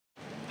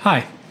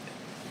Hi.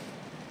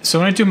 So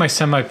when I do my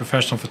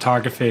semi-professional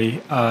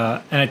photography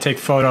and I take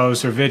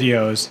photos or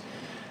videos,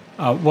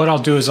 what I'll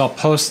do is I'll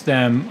post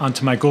them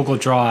onto my Google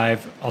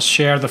Drive, I'll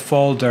share the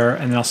folder,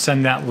 and then I'll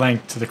send that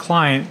link to the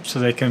client so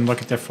they can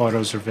look at their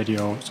photos or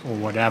videos or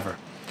whatever.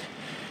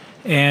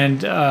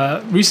 And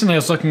recently I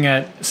was looking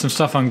at some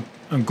stuff on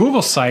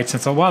Google Sites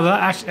and thought, wow,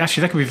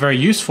 actually that could be very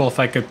useful if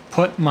I could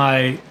put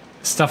my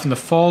stuff in the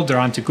folder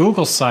onto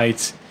Google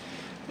Sites.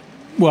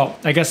 Well,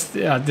 I guess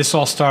this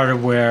all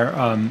started where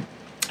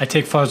I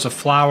take photos of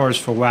flowers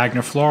for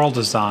Wagner Floral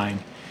Design,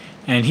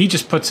 and he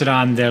just puts it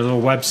on their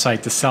little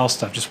website to sell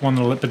stuff, just one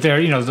little, but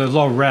they're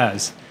low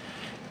res.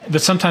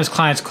 But sometimes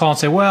clients call and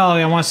say, well,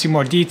 I want to see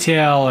more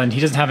detail, and he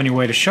doesn't have any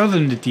way to show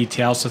them the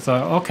details. So I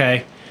thought,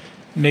 okay,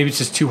 maybe it's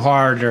just too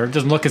hard or it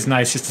doesn't look as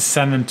nice just to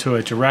send them to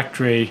a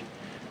directory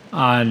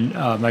on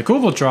my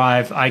Google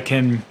Drive. I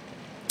can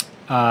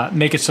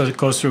make it so it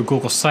goes through a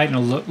Google site and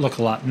it'll look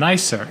a lot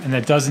nicer. And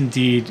that does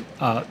indeed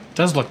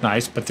does look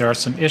nice, but there are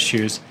some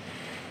issues.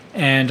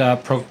 And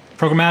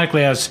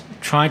programmatically, I was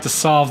trying to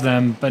solve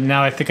them, but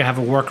now I think I have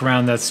a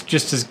workaround that's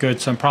just as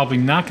good. So I'm probably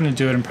not going to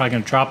do it. I'm probably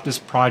going to drop this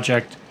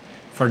project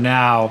for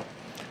now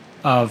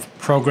of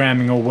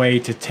programming a way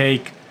to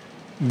take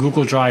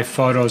Google Drive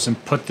photos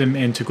and put them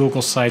into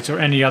Google Sites or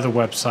any other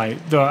website.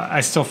 Though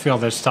I still feel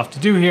there's stuff to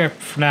do here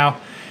for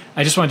now.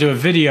 I just want to do a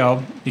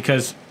video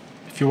because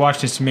if you're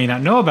watching this, you may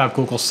not know about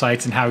Google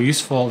Sites and how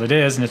useful it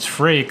is, and it's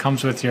free. It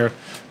comes with your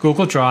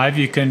Google Drive.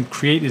 You can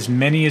create as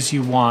many as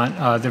you want.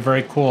 They're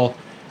very cool,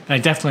 and I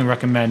definitely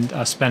recommend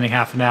spending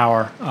half an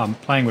hour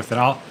playing with it.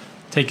 I'll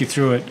take you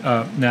through it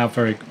now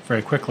very,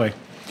 very quickly.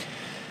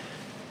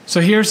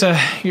 So here's a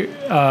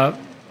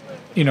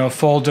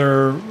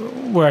folder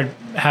where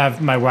I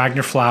have my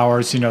Wagner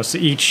flowers. So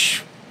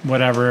each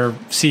whatever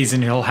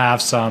season he'll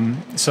have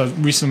some. So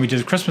recently we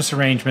did Christmas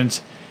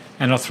arrangements,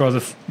 and I'll throw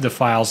the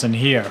files in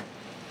here.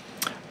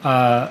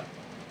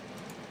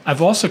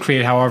 I've also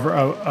created, however,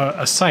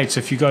 a site. So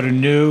if you go to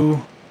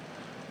New,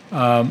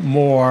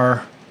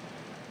 More,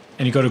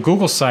 and you go to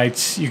Google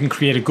Sites, you can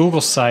create a Google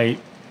site,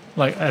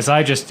 like as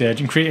I just did.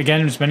 You can create,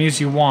 again, as many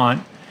as you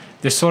want.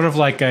 There's sort of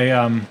like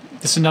this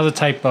is another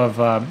type of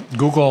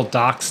Google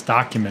Docs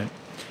document.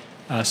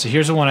 So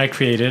here's the one I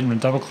created. I'm going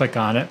to double-click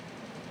on it,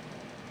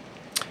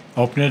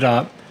 open it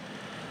up.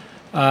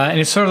 And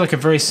it's sort of like a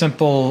very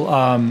simple,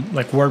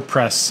 like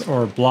WordPress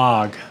or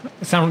blog.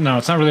 It's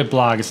not really a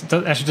blog. It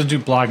actually doesn't do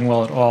blogging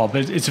well at all.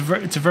 But it's a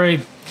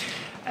very.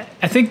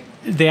 I think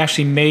they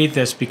actually made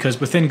this because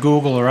within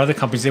Google or other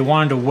companies, they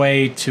wanted a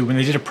way to, when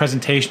they did a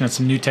presentation on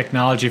some new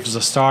technology, if it was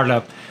a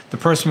startup, the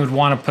person would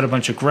want to put a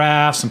bunch of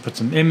graphs and put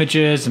some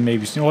images and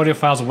maybe some audio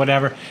files or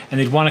whatever, and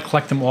they'd want to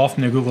collect them all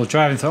from their Google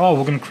Drive and say, oh,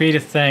 we're going to create a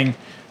thing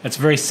that's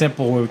very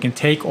simple where we can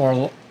take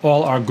all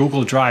our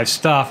Google Drive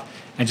stuff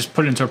and just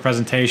put it into a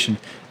presentation.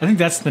 I think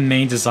that's the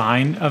main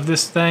design of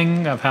this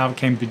thing, of how it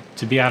came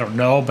to be. I don't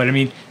know, but I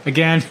mean,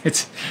 again,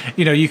 it's,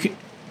 you could,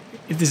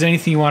 if there's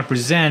anything you want to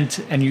present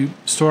and you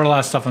store a lot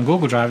of stuff on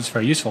Google Drive, it's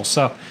very useful.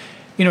 So,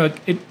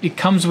 it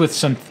comes with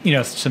some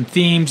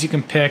themes you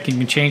can pick. You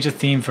can change the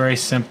theme, very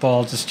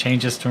simple. Just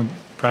change this to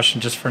impression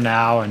just for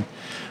now, and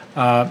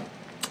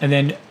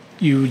then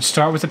you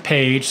start with a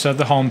page, so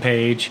the home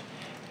page,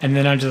 and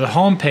then under the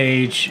home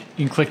page,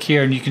 you can click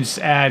here and you can just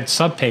add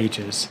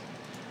subpages.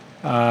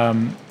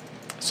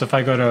 So if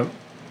I go to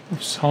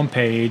home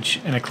page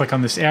and I click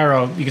on this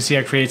arrow, you can see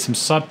I create some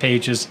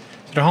subpages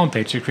to the home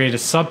page. So create a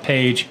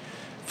subpage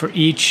for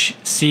each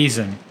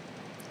season.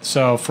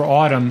 So for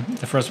autumn,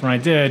 the first one I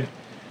did,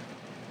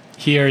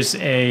 here's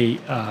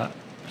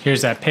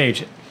that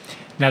page.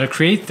 Now to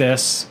create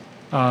this,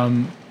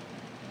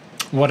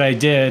 what I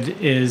did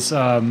is,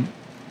 well,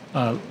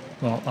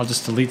 I'll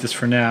just delete this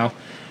for now.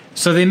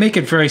 So they make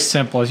it very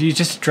simple. You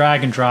just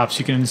drag and drop. So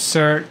you can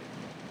insert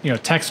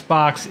text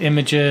box,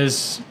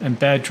 images,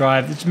 embed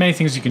drive. There's many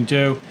things you can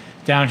do.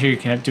 Down here, you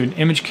can do an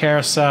image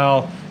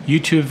carousel,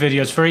 YouTube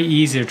videos. It's very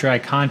easy to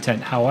drag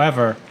content.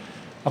 However,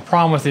 a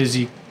problem with it is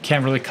you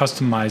can't really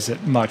customize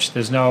it much.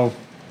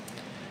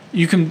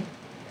 You can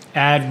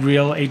add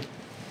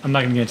I'm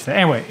not going to get into that.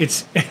 Anyway,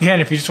 it's,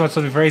 again, if you just want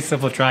something very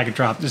simple, drag and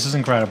drop. This is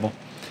incredible.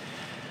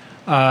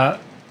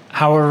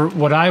 However,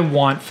 what I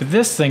want for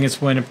this thing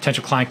is when a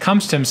potential client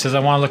comes to him and says, I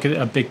want to look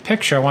at a big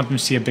picture, I want them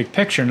to see a big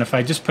picture. And if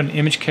I just put an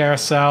image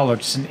carousel or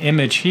just an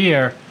image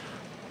here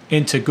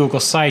into Google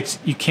Sites,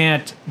 you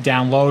can't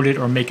download it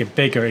or make it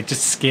bigger. It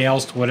just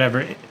scales to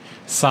whatever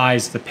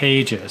size the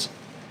page is.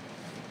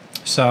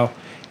 So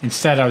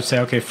instead, I would say,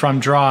 okay,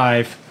 from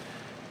Drive,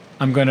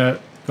 I'm going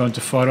to go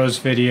into Photos,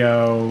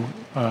 Video,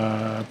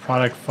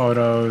 Product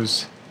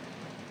Photos,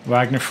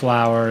 Wagner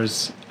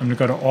Flowers. I'm going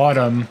to go to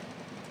Autumn.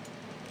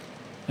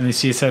 And you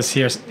see it says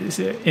here,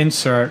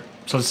 insert.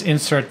 So let's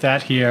insert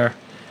that here.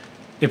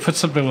 It puts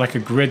something like a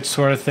grid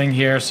sort of thing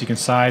here, so you can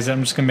size it.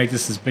 I'm just going to make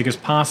this as big as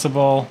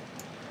possible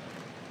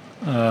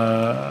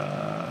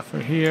for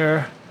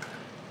here.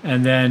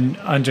 And then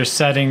under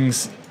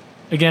settings,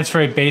 again, it's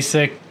very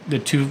basic. The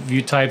two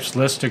view types,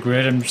 list or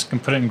grid. I'm just going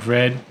to put it in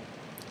grid. And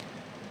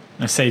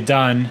I say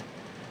done.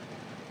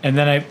 And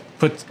then I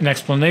put an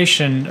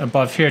explanation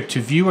above here.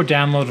 To view or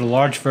download a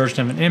large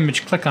version of an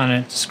image, click on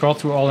it. To scroll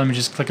through all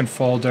images, click in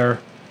folder.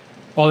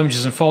 All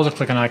images in folder,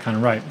 click on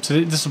icon right.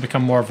 So this will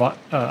become more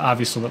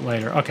obvious a little bit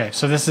later. Okay,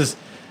 so this is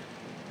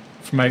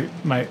for my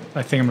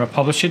thing. I'm going to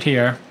publish it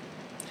here.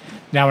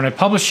 Now when I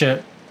publish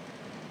it,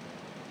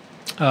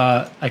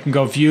 I can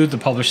go view the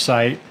published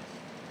site.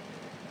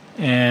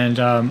 And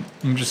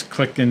I'm just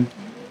clicking.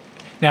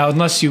 Now,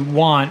 unless you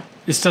want,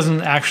 this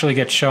doesn't actually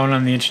get shown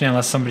on the internet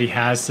unless somebody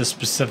has this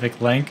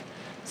specific link.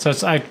 So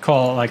I'd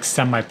call it like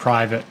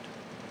semi-private.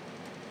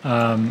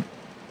 So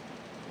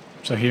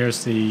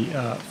here's the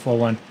full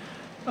one.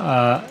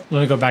 Let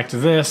me go back to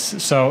this.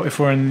 So if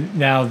we're in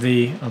now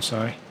the, I'm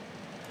sorry.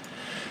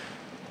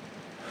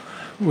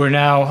 We're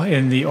now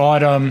in the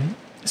autumn.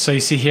 So you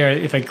see here,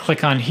 if I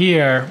click on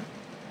here,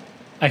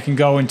 I can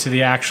go into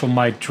the actual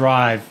my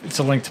drive. It's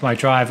a link to my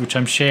drive, which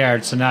I'm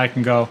shared. So now I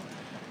can go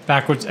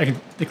backwards.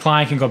 The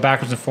client can go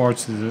backwards and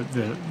forwards to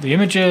the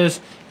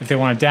images. If they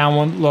want to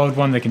download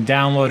one, they can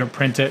download or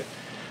print it.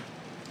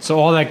 So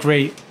all that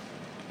great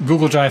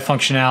Google Drive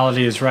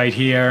functionality is right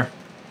here.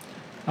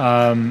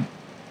 That's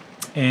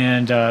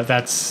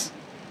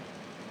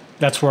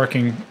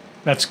working.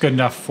 That's good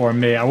enough for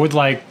me. I would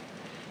like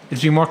it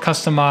to be more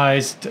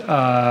customized.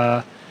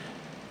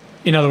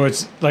 In other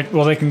words, like,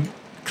 well, they can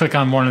click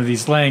on one of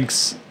these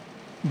links,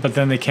 but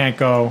then they can't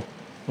go,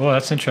 well,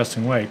 that's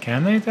interesting. Wait,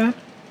 can they then?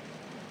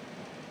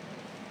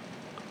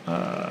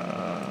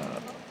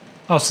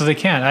 Oh, so they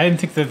can. I didn't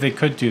think that they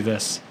could do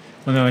this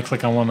when they only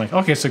click on one link.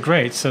 Okay, so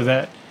great. So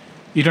that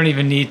you don't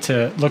even need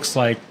to, looks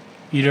like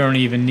you don't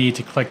even need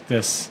to click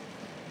this.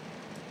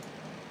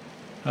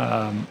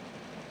 Well,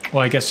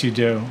 I guess you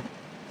do.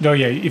 No,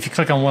 yeah, if you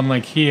click on one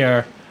link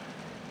here,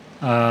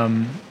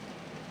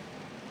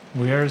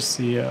 where's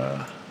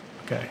the,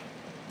 okay.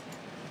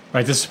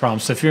 Right, this is the problem.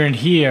 So if you're in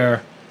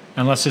here,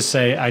 and let's just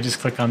say I just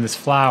click on this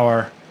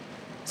flower,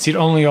 see, it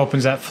only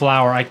opens that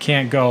flower. I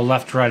can't go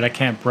left or right. I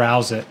can't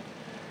browse it.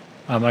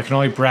 I can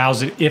only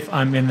browse it if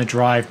I'm in the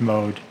drive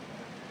mode.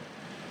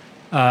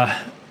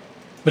 But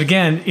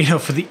again, you know,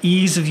 for the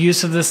ease of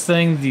use of this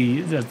thing,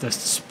 the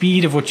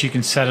speed of which you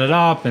can set it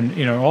up, and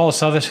you know, all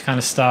this other kind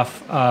of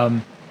stuff,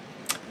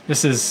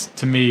 this is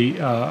to me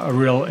a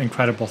real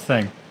incredible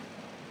thing.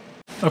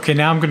 Okay,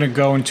 now I'm going to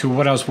go into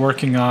what I was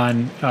working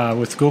on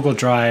with Google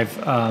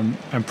Drive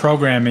and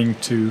programming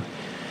to.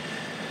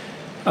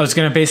 I was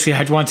going to basically,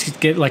 I'd want to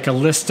get like a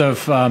list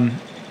of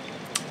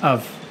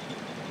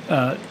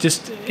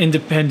just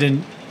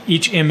independent,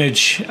 each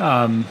image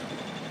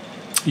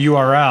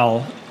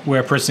URL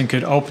where a person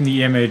could open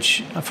the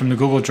image from the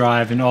Google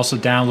Drive and also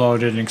download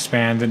it and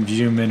expand and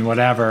zoom in,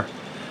 whatever,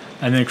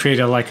 and then create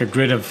like a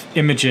grid of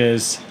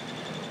images.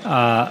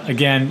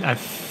 Again, I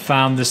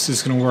found this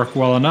is going to work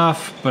well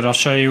enough, but I'll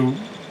show you,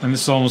 and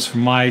this is almost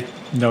from my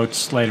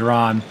notes later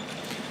on,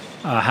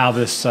 how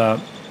this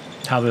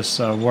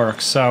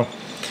works. So,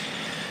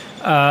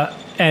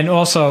 and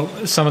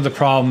also some of the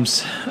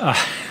problems,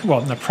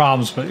 well, not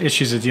problems, but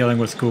issues of dealing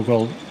with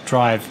Google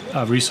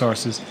Drive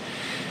resources.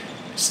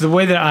 So the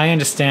way that I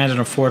understand it,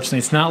 unfortunately,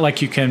 it's not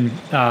like you can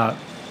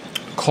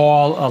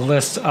call a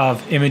list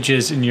of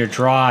images in your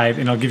drive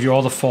and it'll give you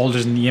all the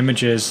folders and the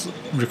images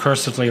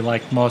recursively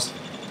like most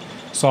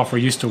software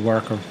used to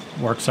work or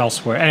works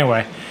elsewhere.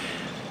 Anyway,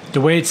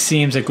 the way it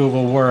seems that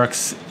Google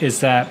works is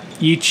that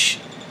each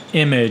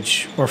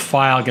image or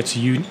file gets a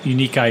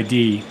unique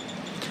ID.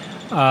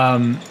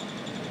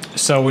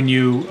 So when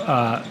you,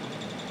 well,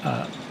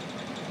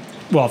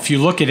 if you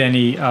look at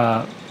any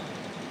a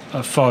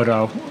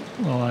photo,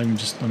 well, let me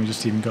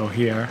just even go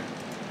here.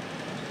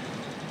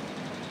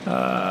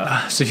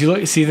 So if you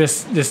look, see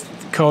this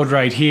code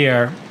right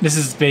here. This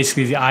is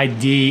basically the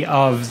ID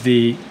of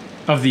the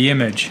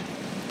image.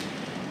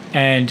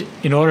 And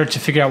in order to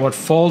figure out what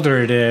folder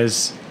it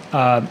is,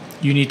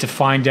 you need to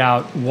find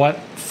out what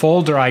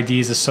folder ID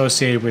is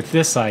associated with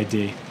this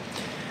ID.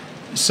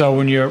 So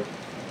when you're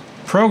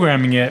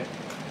programming it,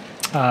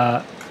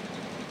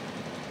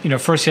 you know,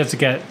 first you have to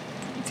get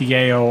the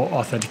AO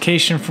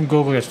authentication from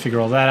Google. You have to figure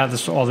all that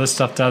out. All this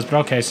stuff does.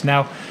 But okay, so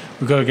now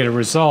we go to get a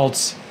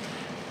results.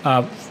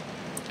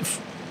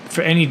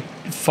 For any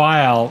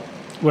file,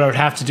 what I would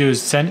have to do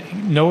is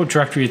know what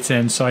directory it's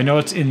in. So I know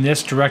it's in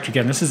this directory.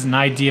 Again, this is an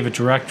ID of a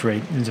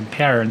directory. It's in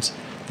parents,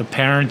 the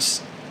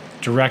parents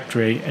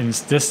directory, and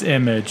it's this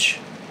image.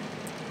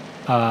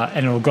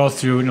 And it will go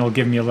through and it will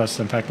give me a list.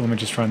 In fact, let me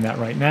just run that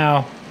right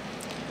now.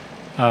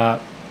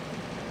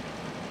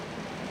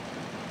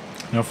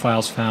 No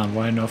files found.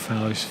 Why no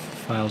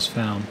files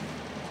found?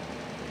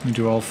 Let me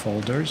do all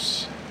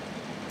folders.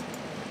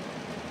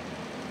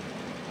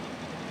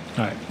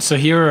 All right, so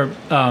here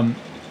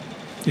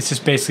it's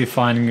just basically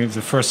finding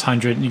the first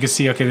 100. You can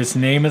see, okay, this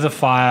name of the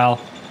file,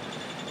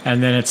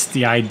 and then it's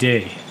the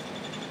ID.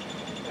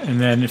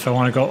 And then if I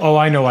want to go, oh,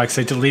 I know why, because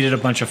I deleted a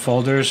bunch of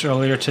folders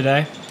earlier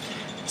today.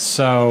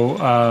 So,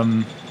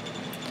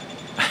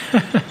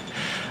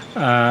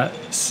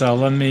 so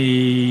let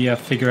me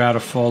figure out a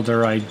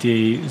folder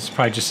ID. It's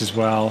probably just as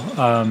well.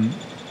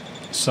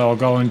 So I'll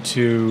go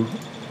into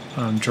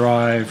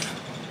Drive.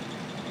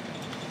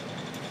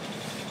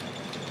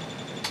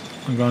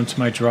 I'm going to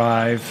my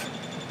drive.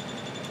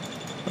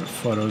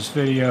 Photos,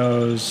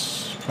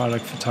 videos,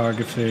 product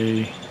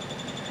photography,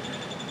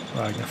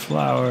 Wagner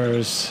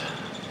flowers.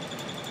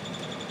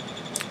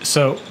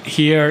 So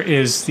here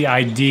is the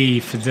ID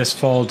for this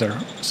folder.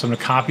 So I'm going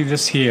to copy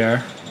this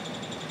here.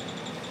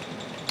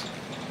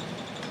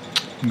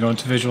 I'm going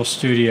to Visual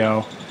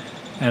Studio,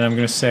 and I'm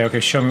going to say, okay,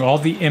 show me all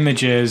the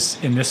images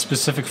in this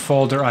specific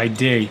folder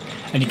ID.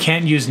 And you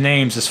can't use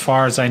names, as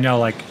far as I know,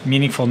 like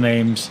meaningful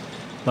names,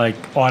 like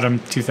autumn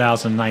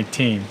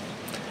 2019.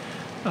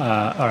 All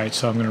right,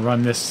 so I'm going to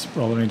run this.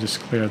 Well, let me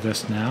just clear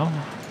this now.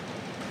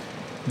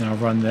 And I'll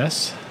run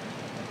this.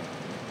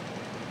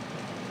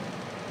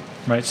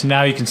 Right, so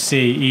now you can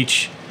see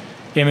each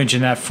image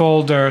in that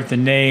folder, the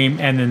name,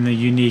 and then the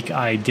unique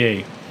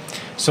ID.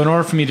 So in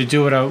order for me to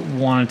do what I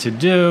wanted to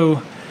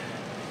do,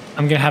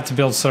 I'm going to have to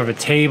build sort of a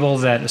table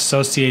that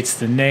associates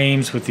the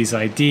names with these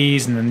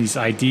IDs, and then these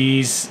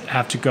IDs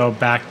have to go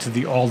back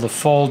to all the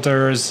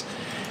folders.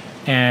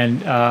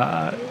 And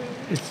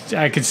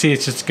I can see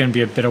it's just going to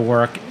be a bit of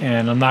work,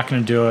 and I'm not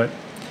going to do it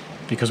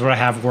because what I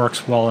have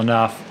works well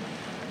enough.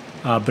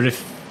 But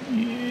if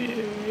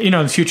in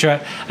the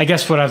future, I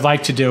guess what I'd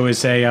like to do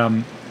is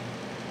again,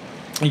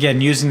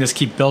 using this,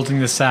 keep building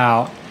this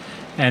out,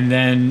 and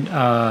then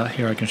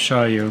here I can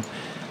show you.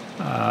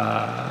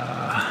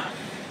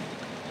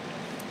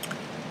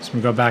 So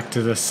we go back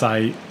to the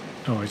site.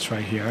 Oh, it's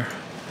right here.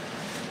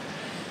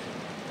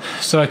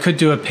 So I could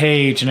do a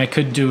page, and I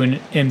could do an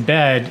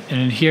embed, and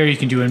in here you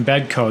can do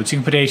embed codes. You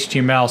can put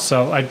HTML.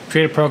 So I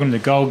create a program to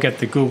go get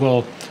the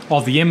Google,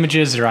 all the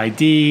images, their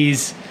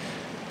IDs,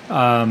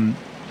 to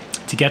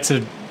get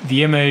to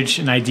the image,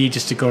 an ID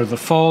just to go to the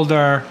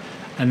folder,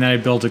 and then I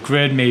build a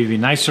grid, maybe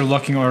nicer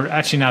looking, or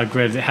actually not a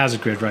grid, it has a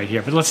grid right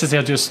here. But let's just say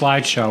I'll do a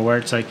slideshow where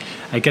it's like,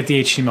 I get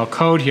the HTML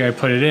code here, I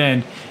put it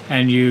in,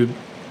 and you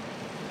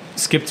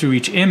skip through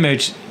each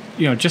image,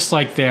 just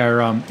like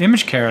their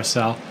image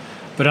carousel.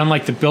 But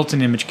unlike the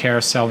built-in image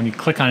carousel, when you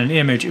click on an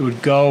image, it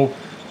would go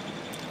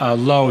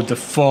load the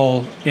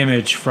full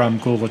image from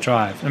Google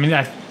Drive. I mean,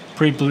 I'm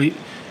pretty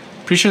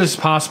sure this is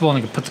possible, and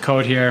I can put the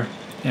code here,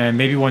 and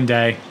maybe one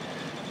day,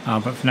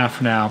 but not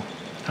for now.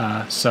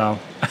 So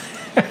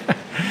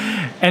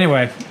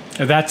anyway,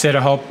 that's it.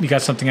 I hope you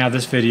got something out of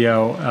this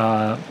video.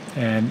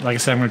 And like I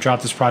said, I'm going to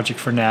drop this project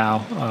for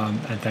now,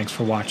 and thanks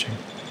for watching.